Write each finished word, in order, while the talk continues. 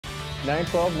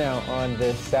9:12 now on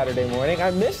this Saturday morning.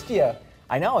 I missed you.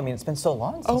 I know. I mean, it's been so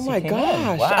long since Oh my you came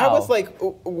gosh. in. Wow. I was like,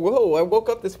 whoa. I woke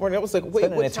up this morning. I was like, wait,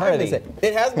 what time is it?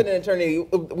 It has been an eternity.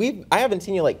 I haven't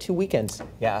seen you like 2 weekends.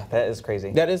 Yeah, that is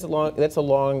crazy. That's a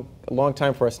long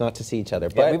time for us not to see each other.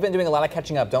 But yeah, we've been doing a lot of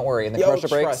catching up. Don't worry. In the commercial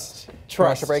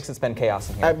breaks, it's been chaos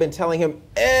in here. I've been telling him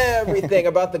everything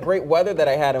about the great weather that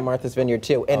I had in Martha's Vineyard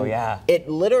too. And it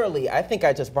literally, I think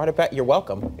I just brought it back. You're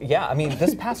welcome. Yeah, I mean,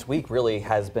 this past week really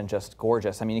has been just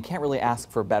gorgeous. I mean, you can't really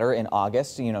ask for better in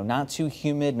August. You know, not too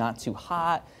humid, not too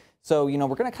hot. So, you know,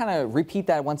 we're going to kind of repeat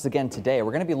that once again today.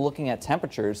 We're going to be looking at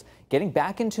temperatures getting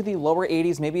back into the lower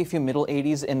 80s, maybe a few middle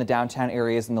 80s in the downtown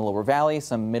areas in the lower valley,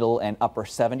 some middle and upper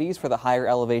 70s for the higher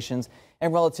elevations,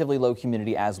 and relatively low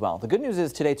humidity as well. The good news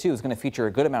is today, too, is going to feature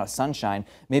a good amount of sunshine,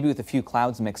 maybe with a few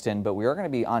clouds mixed in, but we are going to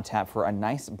be on tap for a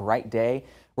nice bright day.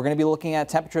 We're going to be looking at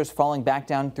temperatures falling back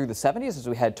down through the 70s as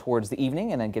we head towards the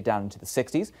evening and then get down into the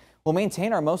 60s. We'll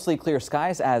maintain our mostly clear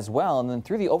skies as well, and then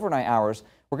through the overnight hours,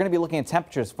 we're going to be looking at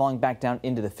temperatures falling back down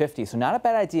into the 50s. So not a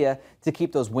bad idea to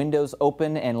keep those windows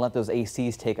open and let those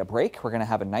ACs take a break. We're going to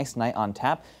have a nice night on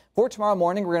tap. For tomorrow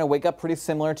morning, we're going to wake up pretty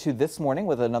similar to this morning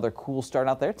with another cool start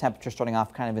out there. Temperature starting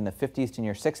off kind of in the 50s to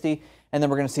near 60. And then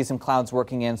we're going to see some clouds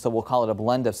working in. So we'll call it a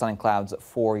blend of sun and clouds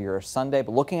for your Sunday.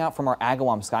 But looking out from our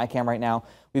Agawam sky cam right now,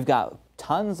 we've got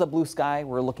tons of blue sky.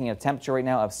 We're looking at a temperature right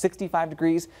now of 65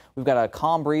 degrees. We've got a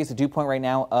calm breeze, a dew point right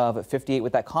now of 58.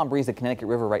 With that calm breeze, the Connecticut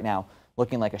River right now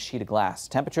looking like a sheet of glass.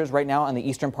 Temperatures right now on the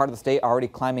eastern part of the state are already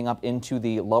climbing up into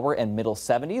the lower and middle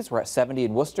 70s. We're at 70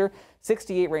 in Worcester,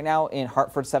 68 right now in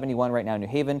Hartford, 71 right now in New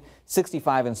Haven,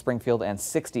 65 in Springfield, and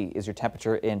 60 is your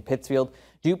temperature in Pittsfield.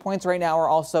 Dew points right now are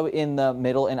also in the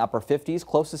middle and upper 50s,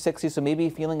 close to 60, so maybe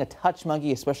feeling a touch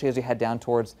muggy, especially as you head down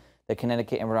towards the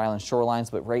Connecticut and Rhode Island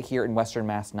shorelines, but right here in Western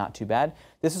Mass, not too bad.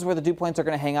 This is where the dew points are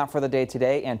going to hang out for the day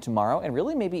today and tomorrow, and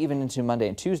really maybe even into Monday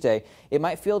and Tuesday. It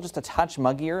might feel just a touch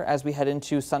muggier as we head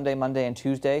into Sunday, Monday, and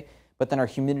Tuesday, but then our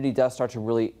humidity does start to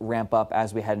really ramp up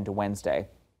as we head into Wednesday.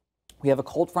 We have a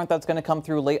cold front that's going to come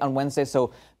through late on Wednesday,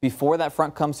 so before that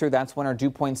front comes through, that's when our dew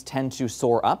points tend to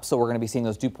soar up. So we're going to be seeing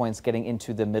those dew points getting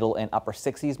into the middle and upper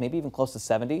 60s, maybe even close to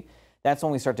 70. That's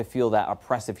when we start to feel that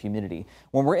oppressive humidity.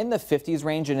 When we're in the 50s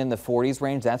range and in the 40s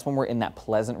range, that's when we're in that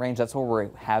pleasant range. That's where we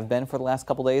have been for the last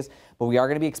couple days. But we are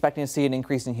going to be expecting to see an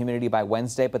increase in humidity by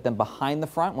Wednesday. But then behind the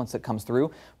front, once it comes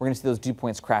through, we're going to see those dew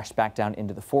points crash back down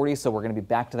into the 40s. So we're going to be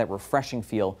back to that refreshing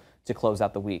feel to close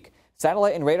out the week.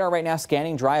 Satellite and radar right now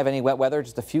scanning dry of any wet weather.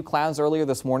 Just a few clouds earlier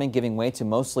this morning giving way to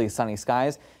mostly sunny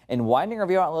skies and widening our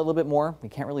view out a little bit more. We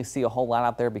can't really see a whole lot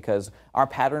out there because our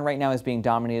pattern right now is being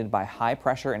dominated by high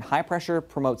pressure, and high pressure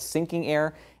promotes sinking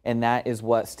air, and that is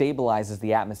what stabilizes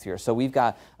the atmosphere. So we've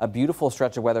got a beautiful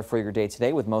stretch of weather for your day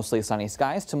today with mostly sunny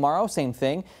skies. Tomorrow, same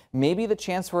thing. Maybe the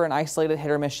chance for an isolated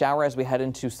hit or miss shower as we head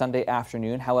into Sunday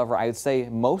afternoon. However, I would say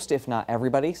most, if not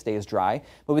everybody, stays dry,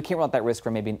 but we can't run that risk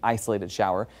for maybe an isolated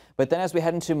shower. But then as we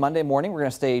head into Monday morning, we're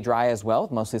going to stay dry as well,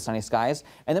 with mostly sunny skies.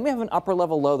 And then we have an upper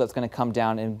level low that's going to come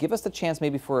down and give us the chance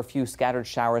maybe for a few scattered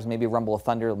showers, maybe a rumble of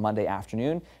thunder Monday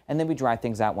afternoon, and then we dry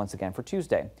things out once again for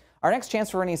Tuesday. Our next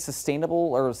chance for any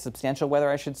sustainable or substantial weather,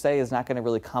 I should say, is not going to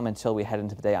really come until we head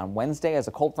into the day on Wednesday as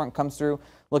a cold front comes through.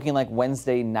 Looking like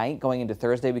Wednesday night going into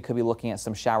Thursday, we could be looking at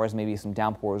some showers, maybe some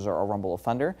downpours or a rumble of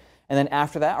thunder. And then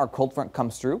after that, our cold front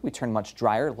comes through. We turn much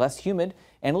drier, less humid,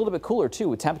 and a little bit cooler too,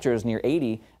 with temperatures near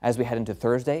 80 as we head into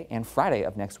Thursday and Friday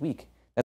of next week.